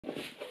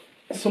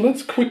So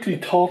let's quickly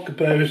talk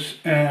about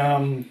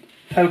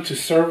how to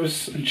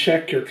service and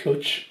check your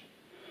clutch.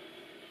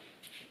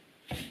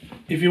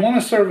 If you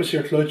want to service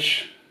your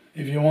clutch,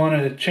 if you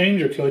want to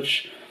change your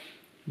clutch,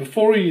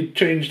 before you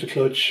change the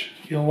clutch,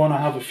 you'll want to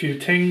have a few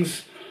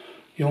things.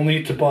 You'll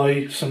need to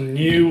buy some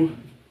new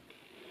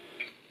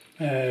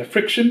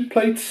friction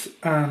plates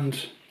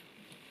and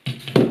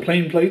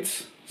plain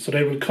plates, so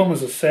they will come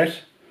as a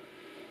set.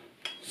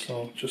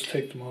 So just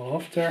take them all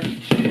off there.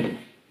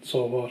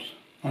 So what?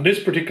 On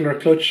this particular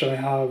clutch, I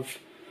have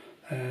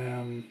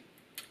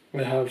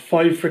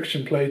 5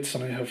 friction plates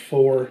and I have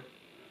 4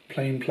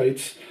 plain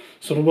plates.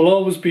 So there will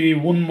always be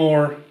one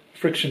more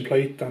friction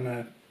plate than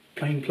a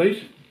plain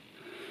plate,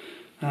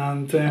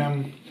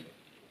 and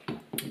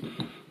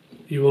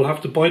you will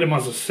have to buy them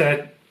as a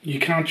set. You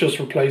can't just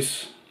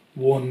replace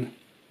you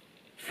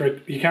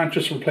can't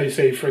just replace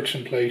a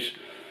friction plate.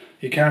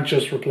 You can't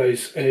just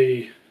replace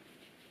a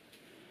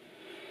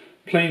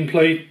plain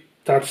plate.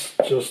 That's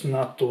just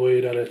not the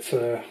way that it's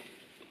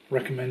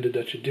recommended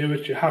that you do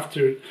it. You have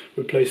to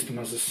replace them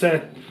as a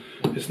set.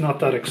 It's not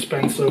that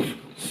expensive,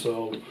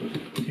 so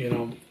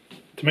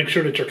to make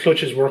sure that your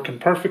clutch is working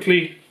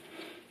perfectly,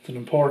 it's an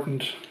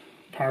important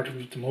part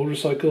of the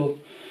motorcycle.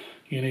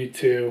 You need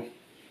to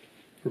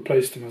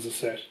replace them as a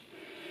set.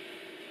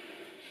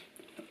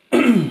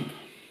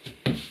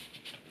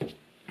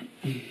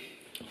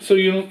 So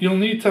you'll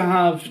need to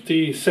have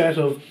the set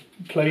of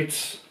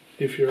plates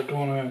if you're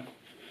going to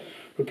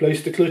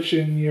replace the clutch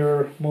in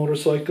your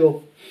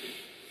motorcycle.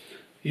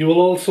 You will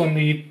also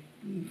need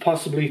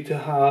possibly to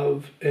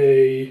have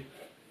a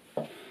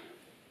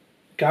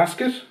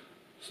gasket.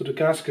 So the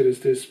gasket is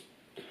this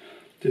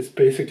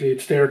basically,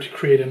 it's there to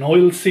create an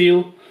oil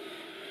seal.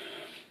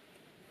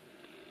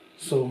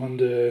 So when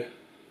the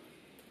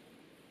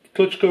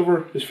clutch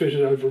cover is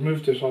fitted, I've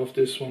removed it off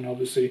this one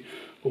obviously,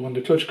 but when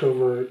the clutch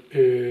cover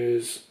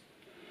is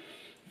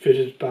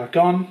fitted back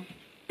on,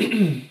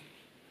 you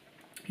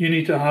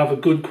need to have a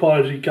good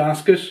quality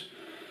gasket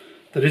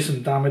that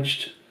isn't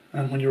damaged.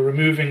 And when you're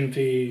removing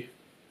the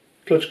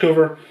clutch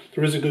cover,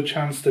 there is a good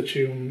chance that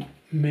you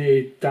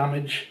may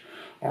damage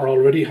or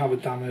already have a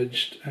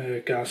damaged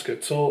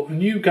gasket. So a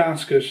new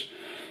gasket,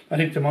 I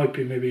think there might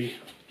be maybe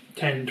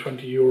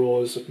 10-20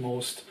 euros at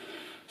most.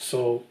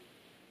 So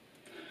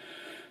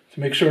to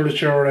make sure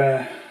that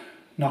you're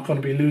not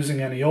going to be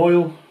losing any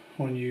oil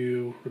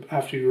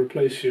after you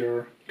replace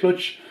your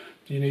clutch,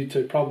 you need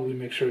to probably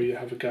make sure you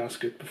have a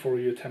gasket before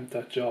you attempt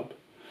that job.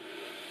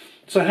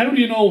 So how do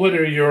you know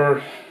whether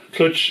your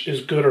clutch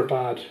is good or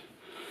bad?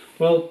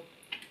 Well,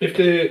 if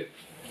the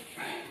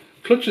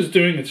clutch is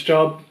doing its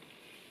job,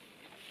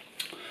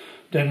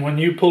 then when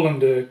you pull on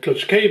the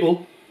clutch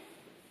cable,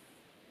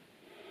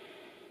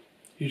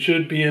 you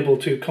should be able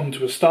to come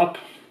to a stop.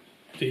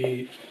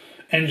 The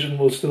engine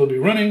will still be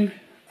running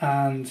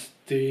and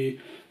the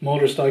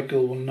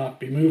motorcycle will not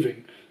be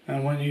moving.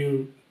 And when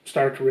you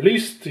start to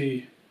release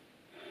the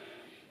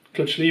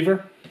clutch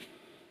lever,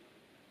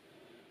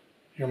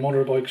 your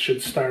motorbike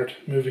should start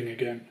moving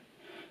again.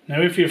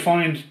 Now if you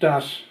find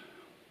that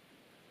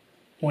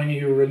when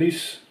you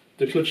release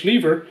the clutch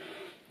lever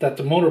that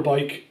the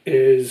motorbike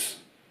is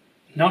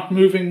not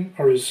moving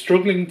or is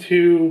struggling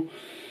to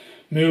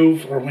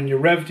move, or when you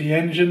rev the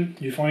engine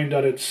you find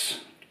that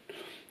it's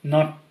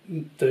not,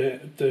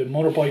 the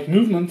motorbike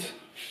movement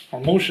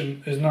or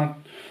motion is not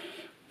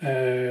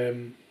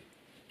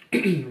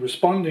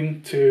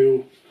responding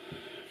to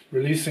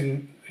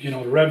releasing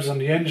the revs on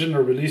the engine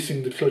or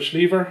releasing the clutch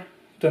lever,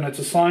 then it's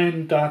a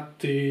sign that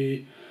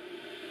the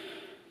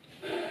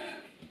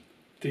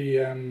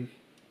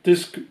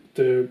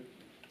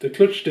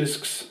clutch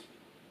discs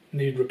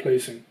need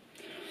replacing.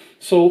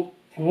 So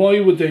why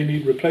would they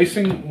need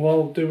replacing?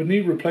 Well, they would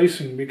need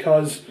replacing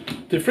because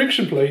the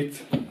friction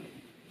plate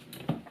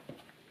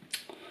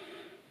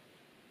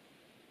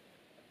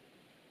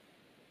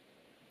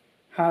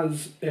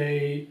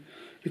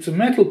it's a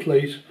metal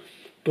plate,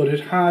 but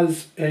it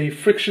has a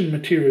friction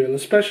material, a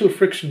special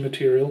friction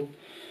material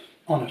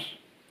on it.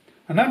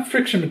 And that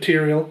friction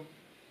material,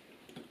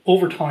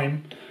 over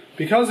time,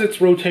 because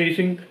it's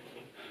rotating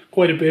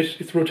quite a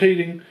bit, it's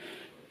rotating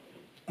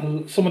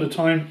some of the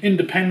time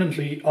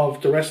independently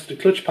of the rest of the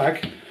clutch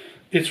pack,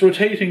 it's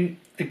rotating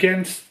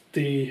against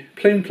the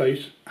plain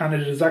plate, and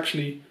it is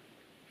actually,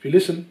 if you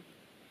listen,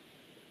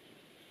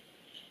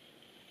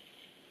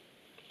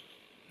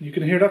 you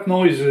can hear that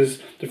noise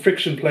is the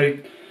friction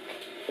plate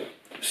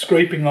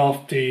scraping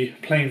off the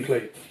plain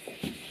plate.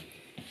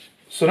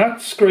 So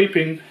that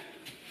scraping,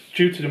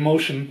 due to the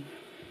motion,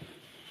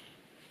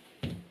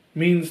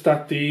 means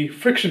that the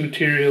friction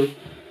material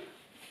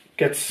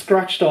gets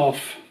scratched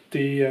off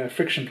the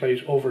friction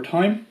plate over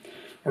time,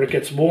 or it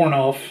gets worn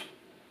off,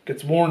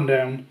 gets worn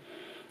down,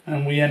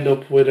 and we end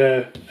up with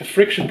a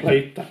friction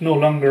plate that no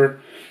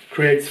longer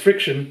creates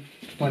friction.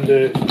 When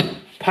the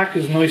pack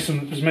is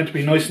meant to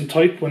be nice and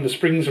tight, when the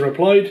springs are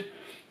applied,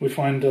 we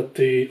find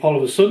that all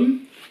of a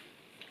sudden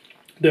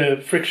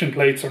the friction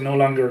plates are no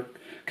longer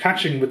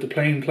catching with the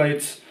plain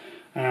plates,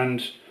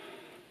 and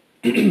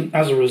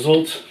as a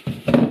result,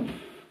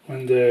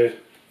 when the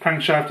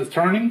crankshaft is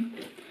turning,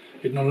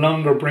 it no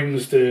longer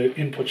brings the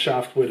input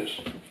shaft with it.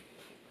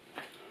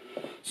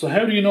 So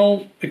how do you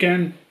know,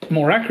 again,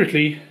 more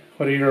accurately,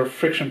 whether your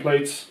friction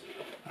plates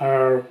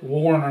are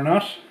worn or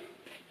not?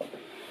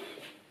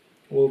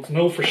 Well, to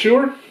know for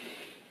sure,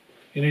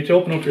 you need to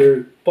open up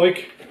your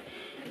bike,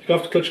 take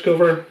off the clutch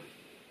cover,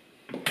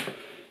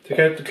 take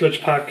out the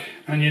clutch pack,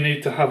 and you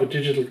need to have a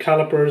digital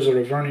calipers or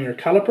a vernier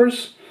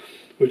calipers,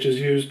 which is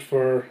used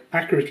for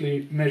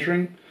accurately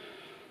measuring.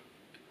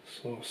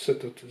 So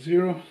set that to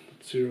 0,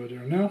 that's 0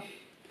 there now.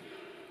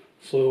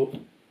 So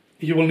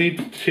you will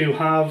need to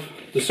have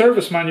the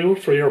service manual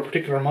for your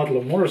particular model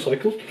of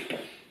motorcycle,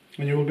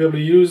 and you will be able to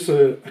use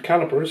a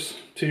calipers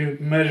to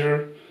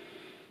measure,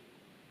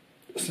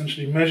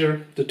 essentially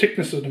measure the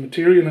thickness of the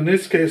material. In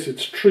this case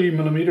it's 3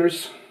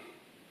 millimeters.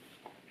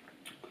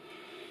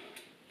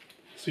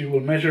 So you will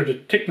measure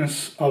the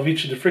thickness of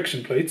each of the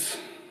friction plates.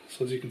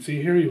 So as you can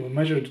see here, you will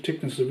measure the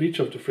thickness of each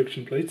of the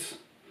friction plates.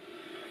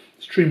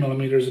 It's 3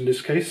 millimeters in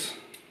this case.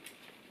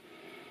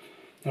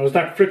 Now as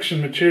that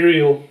friction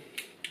material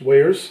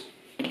wears,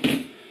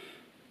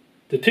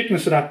 the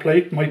thickness of that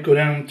plate might go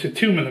down to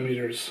 2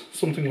 millimeters,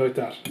 something like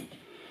that.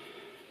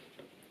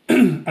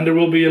 And there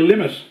will be a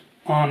limit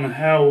on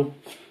how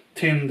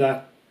thin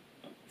that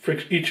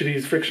each of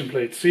these friction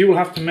plates. So you will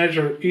have to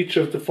measure each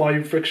of the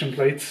 5 friction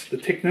plates, the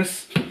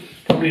thickness,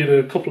 probably at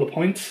a couple of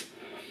points,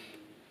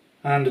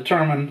 and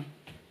determine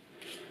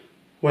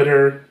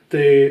whether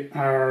they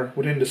are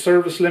within the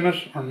service limit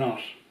or not.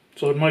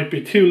 So it might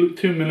be 2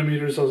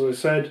 millimeters, as I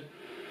said.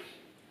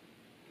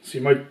 So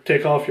you might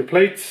take off your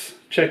plates,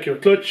 check your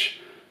clutch,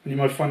 and you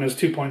might find it's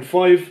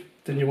 2.5.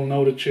 Then you will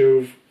know that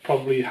you've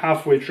probably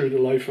halfway through the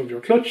life of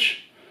your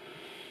clutch,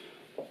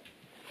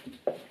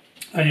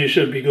 and you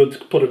should be good to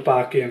put it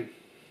back in.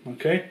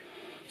 Okay,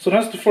 so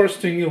that's the first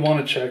thing you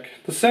want to check.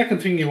 The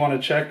second thing you want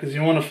to check is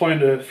you want to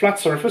find a flat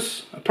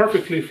surface, a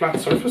perfectly flat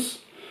surface,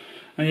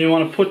 and you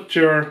want to put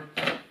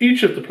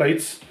each of the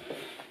plates,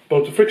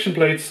 both the friction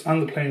plates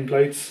and the plain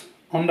plates,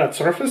 on that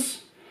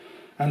surface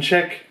and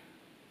check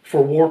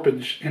for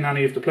warpage in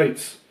any of the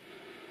plates.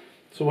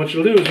 So what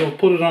you'll do is you'll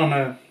put it on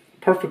a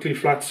perfectly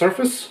flat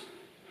surface.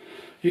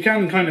 You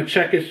can kind of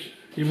check it,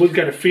 you will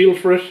get a feel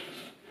for it.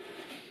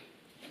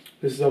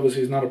 This is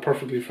obviously not a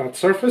perfectly flat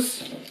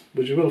surface,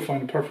 but you will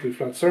find a perfectly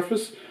flat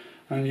surface,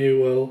 and you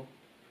will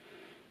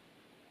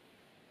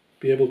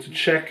be able to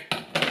check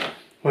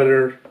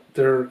whether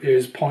there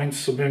is points.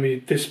 So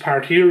maybe this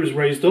part here is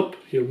raised up,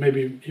 you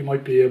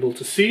might be able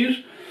to see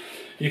it.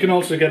 You can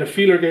also get a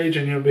feeler gauge,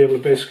 and you'll be able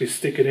to basically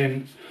stick it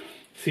in,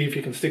 see if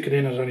you can stick it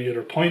in at any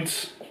other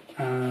points,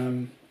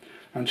 and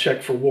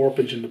check for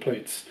warpage in the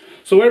plates.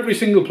 So every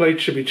single plate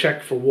should be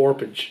checked for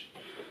warpage,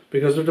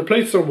 because if the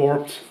plates are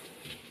warped,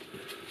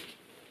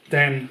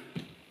 then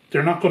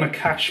they're not going to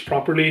catch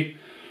properly.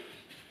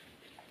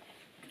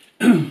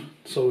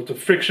 So if the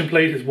friction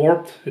plate is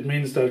warped, it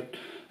means that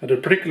at a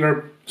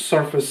particular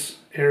surface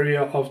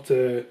area of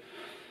the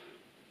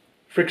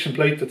friction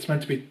plate that's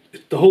meant to be,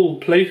 the whole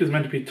plate is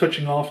meant to be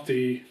touching off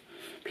the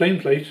plain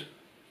plate,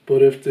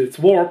 but if it's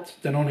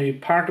warped, then only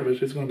part of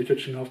it is going to be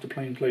touching off the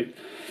plain plate,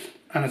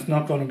 and it's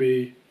not going to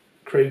be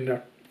creating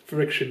that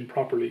friction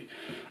properly,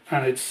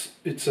 and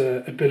its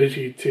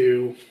ability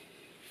to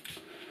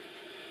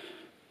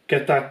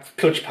get that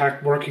clutch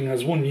pack working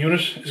as one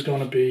unit is going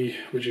to be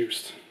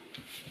reduced.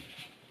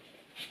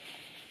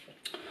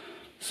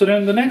 So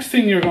then the next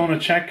thing you're going to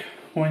check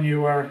when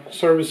you are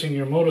servicing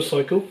your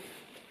motorcycle,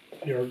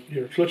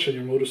 your clutch on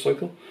your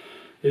motorcycle,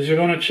 is you're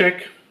going to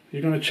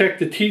check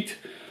the teeth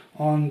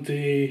on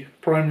the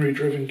primary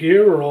driven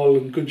gear are all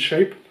in good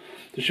shape.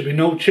 There should be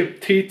no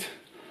chipped teeth.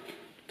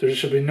 There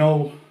should be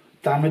no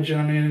damage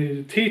on any of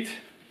the teeth.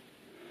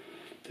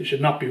 They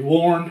should not be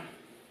worn.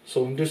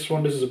 So in this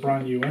one, this is a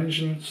brand new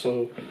engine,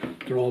 so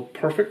they're all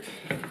perfect.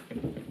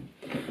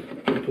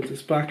 I'll put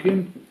this back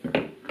in.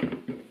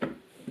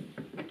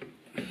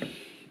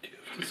 Take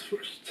off this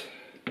first.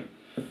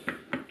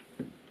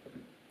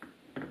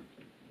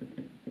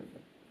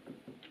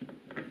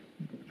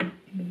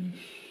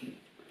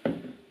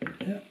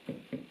 Yeah.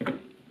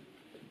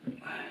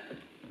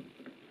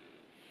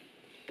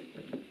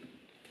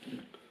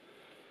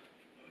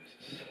 This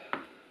is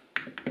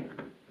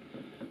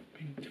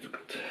being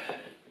difficult.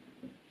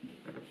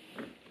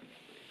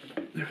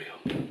 There we go.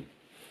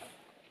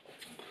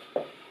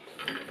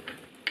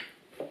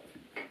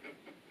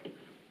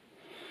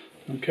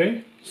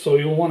 Okay, so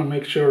you'll want to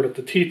make sure that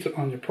the teeth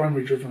on your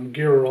primary driven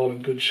gear are all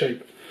in good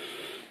shape.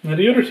 Now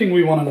the other thing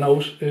we want to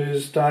note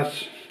is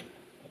that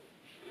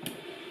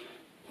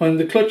when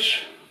the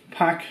clutch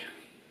pack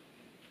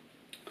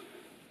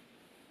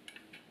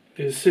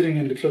is sitting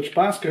in the clutch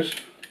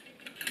basket,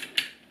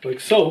 like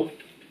so,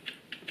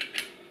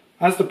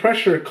 as the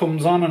pressure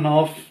comes on and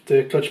off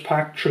the clutch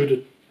pack through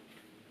the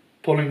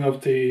pulling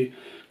of the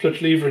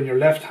clutch lever in your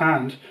left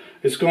hand,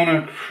 it's going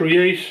to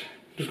create,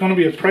 there's going to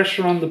be a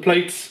pressure on the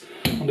plates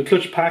on the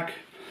clutch pack,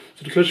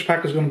 so the clutch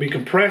pack is going to be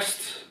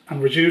compressed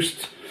and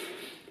reduced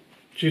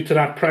due to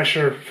that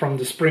pressure from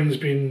the springs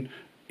being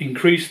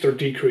increased or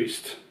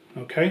decreased.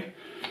 Okay,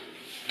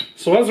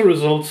 So as a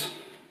result,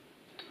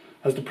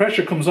 as the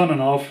pressure comes on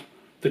and off,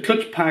 the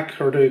clutch pack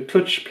or the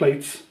clutch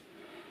plates,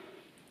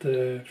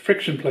 the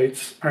friction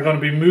plates, are going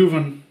to be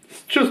moving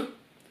just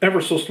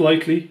ever so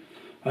slightly.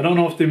 I don't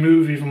know if they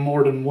move even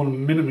more than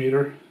 1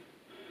 millimeter,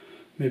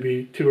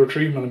 maybe 2 or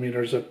 3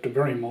 millimeters at the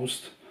very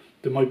most.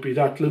 There might be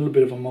that little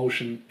bit of a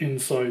motion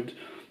inside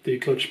the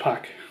clutch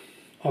pack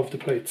of the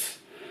plates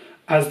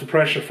as the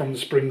pressure from the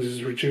springs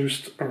is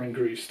reduced or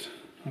increased.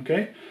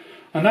 Okay,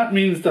 and that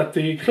means that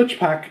the clutch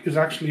pack is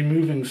actually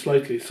moving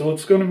slightly. So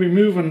it's going to be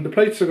moving, the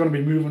plates are going to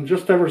be moving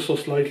just ever so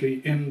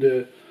slightly in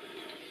the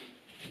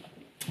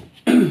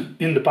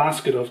in the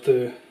basket of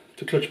the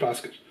clutch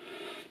basket.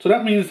 So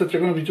that means that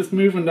they're going to be just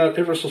moving that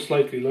ever so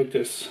slightly like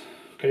this.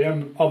 Okay,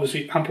 I'm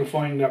obviously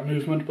amplifying that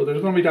movement, but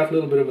there's going to be that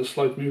little bit of a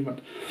slight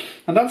movement.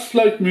 And that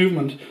slight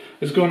movement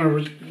is going to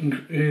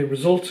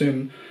result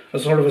in a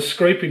sort of a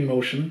scraping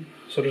motion.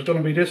 So there's going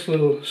to be this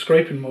little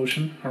scraping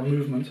motion or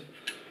movement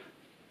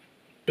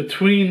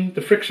between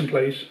the friction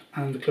plate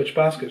and the clutch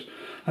basket.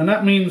 And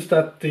that means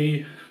that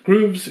the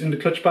grooves in the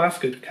clutch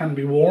basket can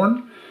be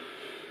worn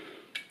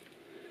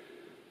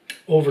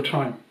over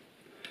time.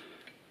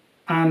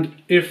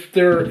 And if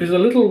there is a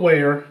little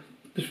wear,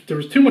 if there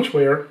is too much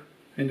wear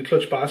in the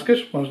clutch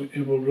basket, what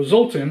it will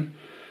result in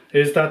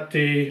is that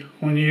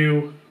when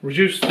you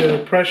reduce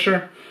the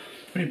pressure,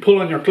 when you pull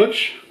on your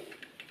clutch,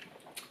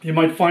 you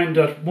might find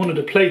that one of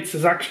the plates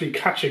is actually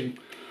catching.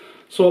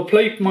 So a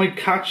plate might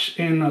catch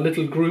in a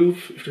little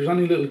groove, if there's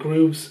any little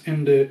grooves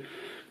in the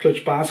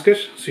clutch basket.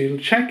 So you'll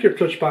check your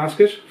clutch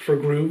basket for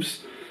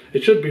grooves.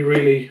 It should be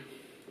really,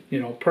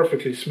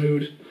 perfectly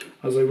smooth.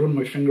 As I run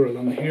my finger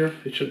along here,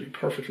 it should be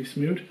perfectly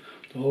smooth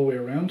the whole way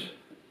around.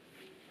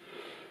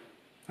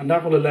 And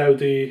that will allow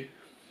the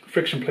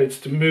friction plates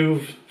to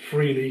move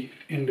freely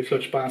in the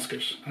clutch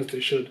basket as they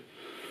should.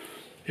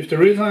 If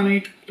there is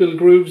any little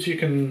grooves, you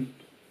can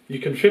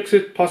fix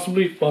it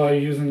possibly by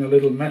using a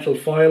little metal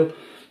file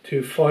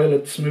to file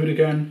it smooth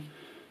again.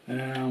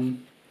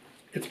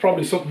 It's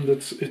probably something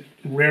it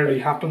rarely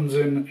happens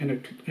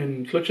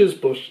in clutches,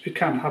 but it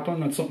can happen.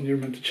 That's something you're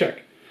meant to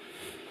check.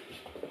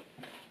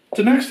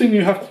 The next thing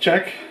you have to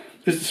check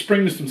is the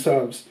springs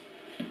themselves.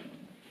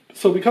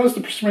 So because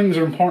the springs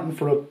are important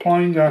for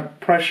applying that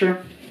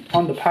pressure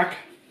on the pack,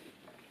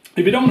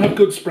 if you don't have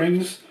good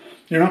springs,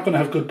 you're not going to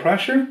have good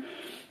pressure,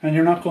 and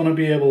you're not going to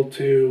be able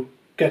to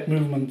get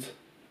movement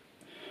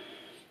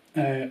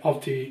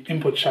of the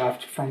input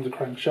shaft from the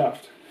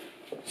crankshaft.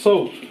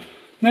 So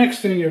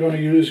next thing, you're going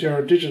to use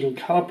your digital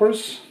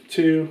calipers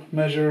to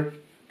measure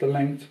the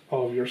length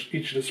of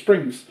each of the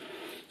springs.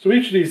 So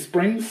each of these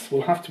springs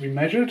will have to be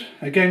measured.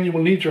 Again, you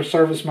will need your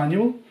service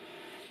manual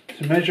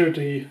to measure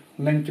the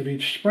length of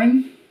each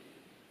spring.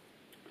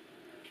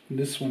 And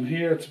this one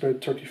here, it's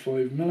about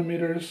 35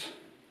 millimeters.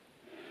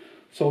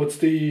 So it's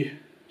the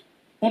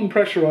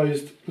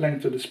unpressurized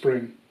length of the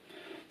spring.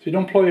 So you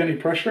don't apply any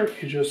pressure,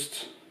 you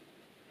just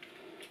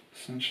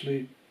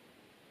essentially,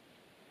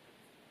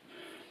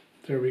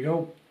 there we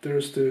go,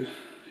 you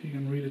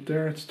can read it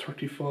there, it's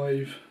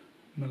 35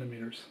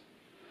 millimeters.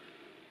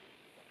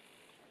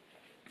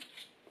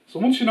 So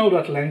once you know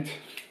that length,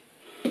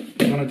 you're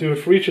going to do it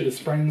for each of the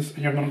springs,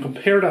 and you're going to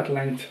compare that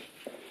length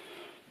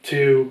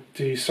to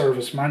the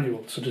service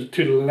manual. So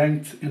to the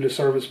length in the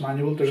service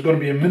manual, there's going to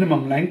be a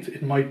minimum length.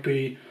 It might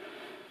be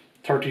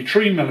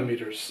 33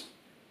 millimeters.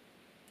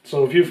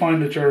 So if you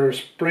find that your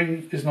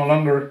spring is no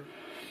longer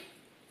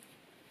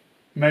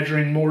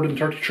measuring more than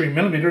 33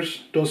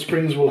 millimeters, those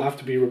springs will have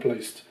to be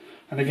replaced.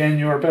 And again,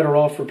 you are better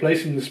off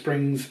replacing the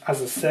springs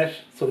as a set.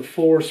 So the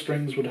 4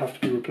 springs would have to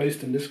be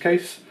replaced in this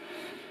case,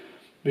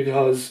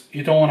 because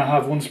you don't want to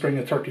have one spring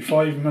at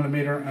 35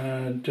 millimeter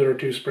and the other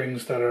 2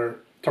 springs that are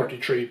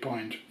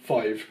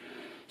 33.5.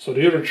 So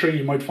the other 3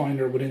 you might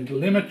find are within the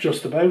limit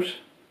just about,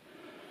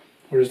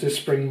 whereas this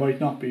spring might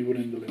not be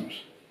within the limit.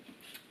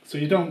 So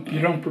you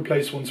don't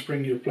replace one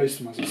spring, you replace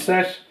them as a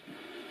set.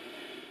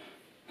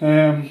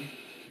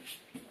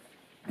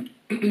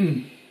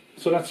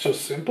 So that's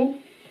just simple.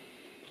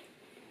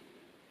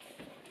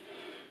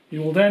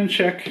 You will then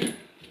check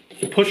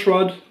the push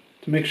rod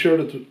to make sure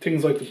that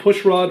things like the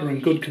push rod are in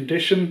good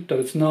condition, that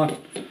it's not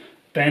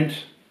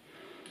bent,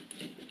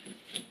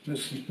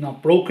 it's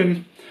not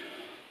broken.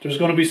 There's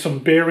going to be some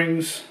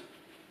bearings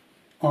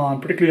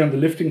particularly on the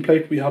lifting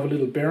plate. We have a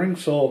little bearing,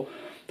 so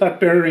that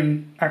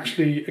bearing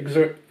actually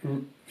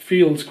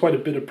feels quite a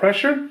bit of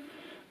pressure,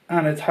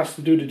 and it has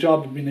to do the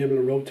job of being able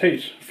to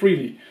rotate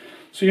freely.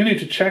 So you need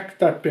to check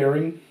that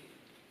bearing,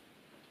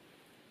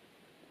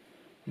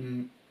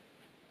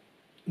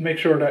 make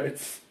sure that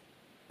it's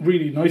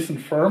really nice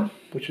and firm,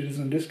 which it is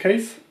in this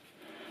case.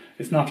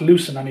 It's not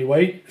loose in any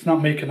way, it's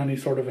not making any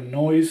sort of a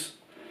noise,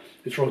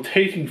 it's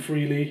rotating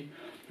freely,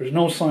 there's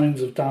no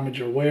signs of damage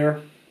or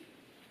wear.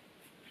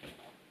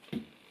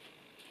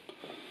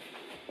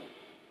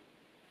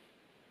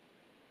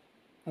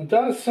 And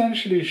that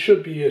essentially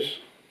should be it.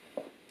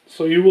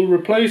 So you will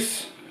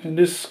replace, in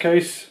this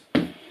case,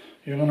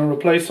 you're going to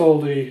replace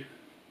all the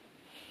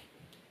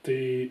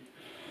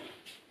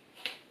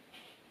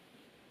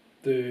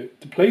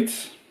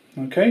plates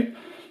Okay,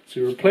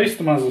 so you replace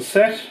them as a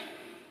set,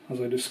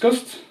 as I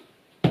discussed.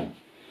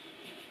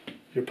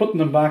 You're putting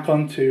them back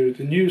onto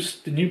the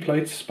new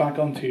plates back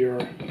onto your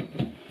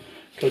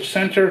clutch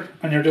center,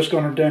 and you're just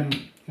going to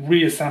then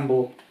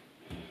reassemble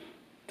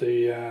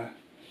the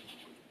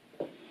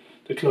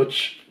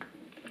clutch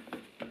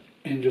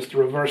in just the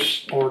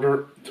reverse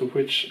order to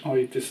which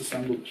I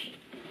disassembled it.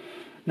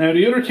 Now,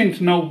 the other thing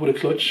to note with a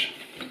clutch,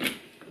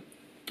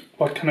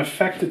 what can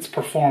affect its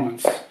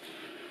performance.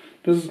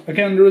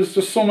 There is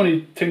just so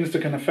many things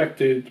that can affect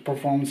the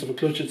performance of a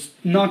clutch. It's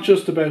not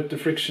just about the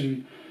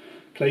friction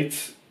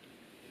plates,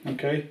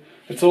 okay?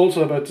 It's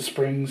also about the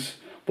springs,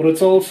 but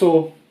it's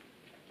also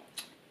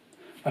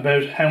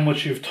about how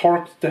much you've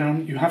torqued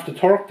down. You have to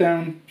torque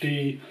down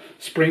the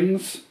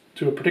springs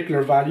to a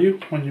particular value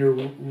when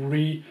you're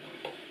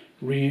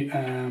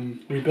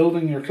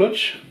rebuilding your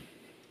clutch,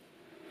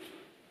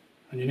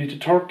 and you need to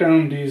torque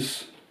down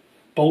these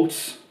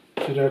bolts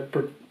to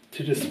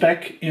the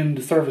spec in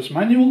the service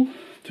manual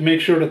to make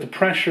sure that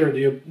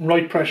the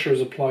right pressure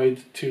is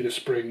applied to the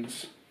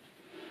springs.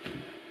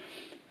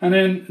 And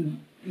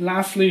then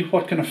lastly,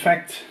 what can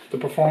affect the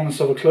performance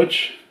of a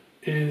clutch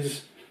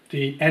is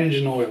the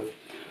engine oil.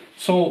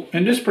 So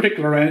in this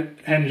particular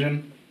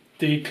engine,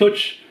 the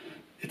clutch,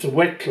 it's a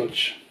wet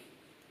clutch.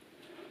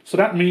 So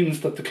that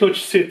means that the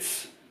clutch it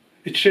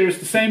shares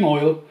the same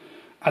oil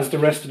as the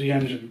rest of the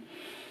engine.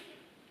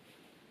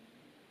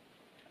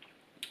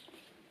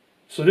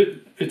 So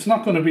it's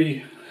not going to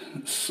be,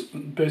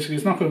 basically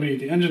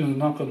the engine is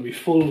not going to be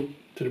full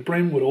to the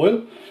brim with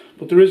oil,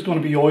 but there is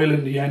going to be oil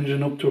in the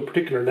engine up to a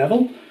particular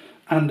level,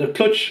 and the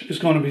clutch is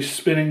going to be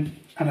spinning,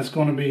 and that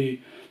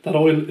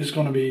oil is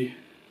going to be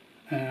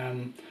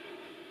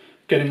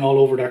getting all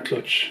over that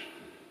clutch.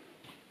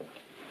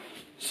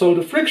 So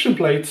the friction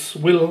plates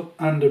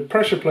and the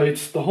pressure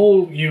plates, the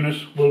whole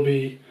unit will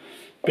be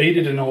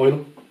bathed in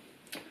oil.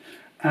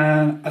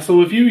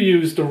 So if you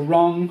use the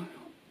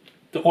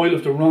oil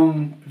of the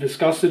wrong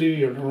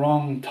viscosity or the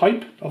wrong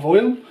type of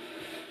oil,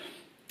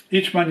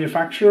 each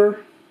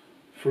manufacturer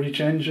for each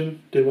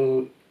engine, they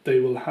will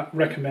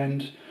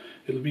recommend,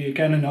 it'll be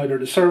again in either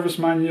the service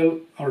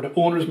manual or the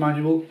owner's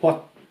manual,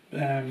 what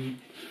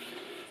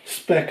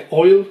spec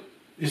oil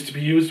is to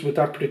be used with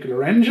that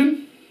particular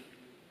engine.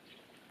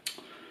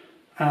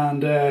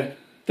 And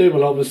they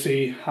will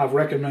obviously have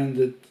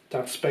recommended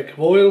that spec of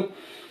oil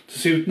to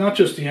suit not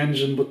just the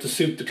engine but to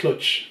suit the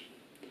clutch.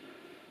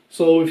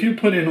 So if you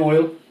put in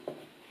oil,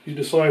 you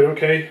decide,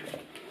 okay,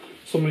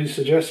 somebody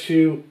suggests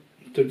you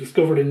to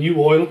discover a new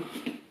oil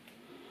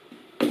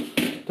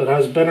that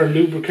has better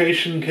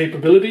lubrication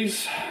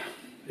capabilities,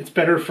 it's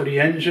better for the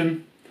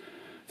engine,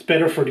 it's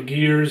better for the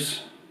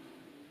gears,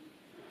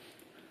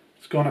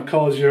 it's going to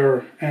cause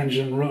your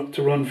engine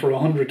to run for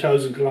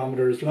 100,000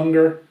 kilometers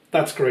longer,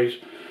 that's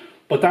great.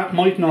 But that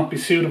might not be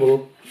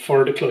suitable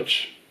for the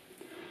clutch.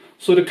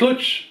 So the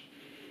clutch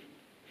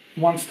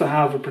wants to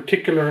have a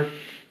particular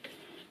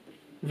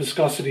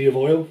viscosity of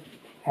oil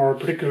or a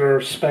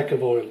particular spec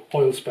of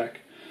oil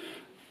spec.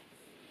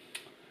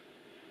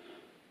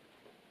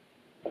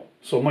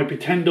 So it might be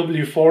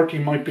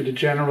 10W40 might be the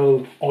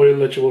general oil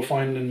that you will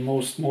find in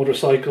most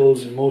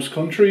motorcycles in most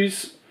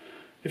countries.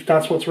 If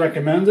that's what's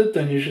recommended,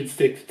 then you should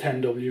stick to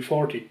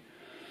 10W40.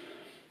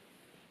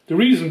 The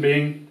reason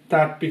being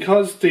that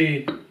because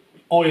the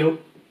oil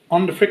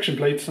on the friction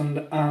plates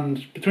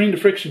and between the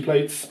friction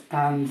plates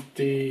and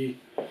the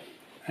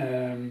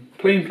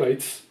plane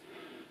plates,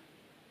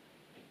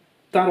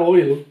 that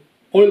oil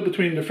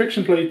between the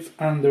friction plates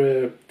and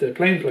the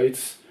plane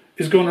plates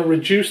is going to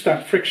reduce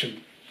that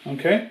friction,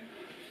 okay?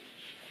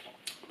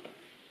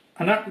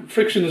 And that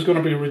friction is going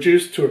to be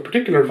reduced to a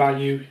particular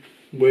value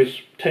with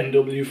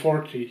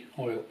 10W40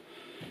 oil.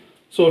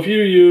 So if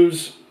you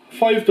use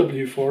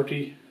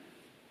 5W40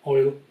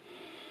 oil,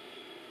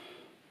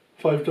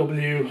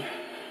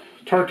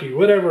 5W30,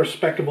 whatever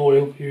spec of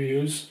oil you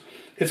use,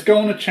 it's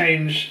going to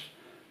change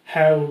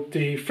how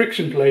the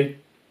friction plate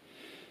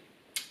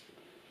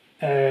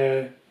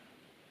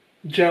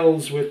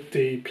gels with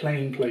the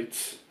plane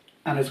plates,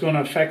 and it's going to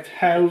affect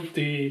how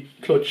the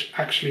clutch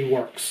actually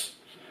works.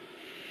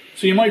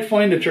 So you might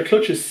find that your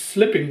clutch is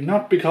slipping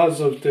not because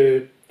of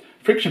the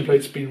friction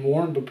plates being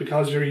worn, but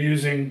because you're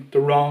using the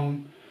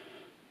wrong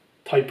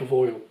type of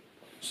oil.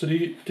 So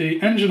the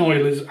engine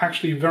oil is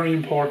actually very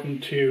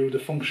important to the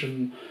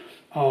function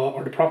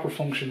or the proper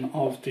function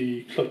of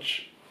the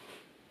clutch.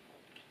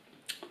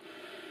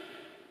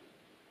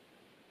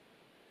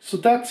 So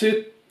that's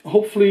it.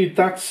 Hopefully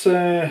that's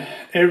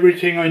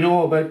everything I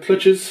know about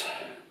clutches.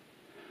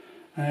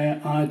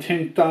 I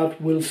think that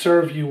will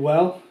serve you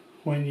well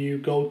when you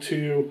go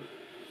to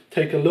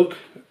take a look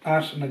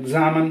at and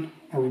examine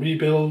or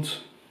rebuild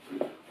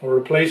or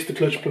replace the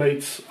clutch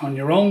plates on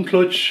your own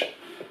clutch.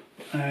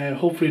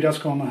 Hopefully that's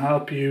going to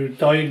help you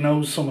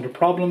diagnose some of the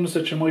problems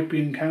that you might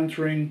be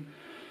encountering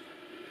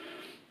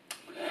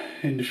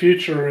in the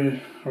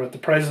future or at the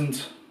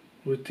present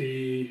with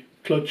the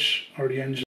clutch or the engine.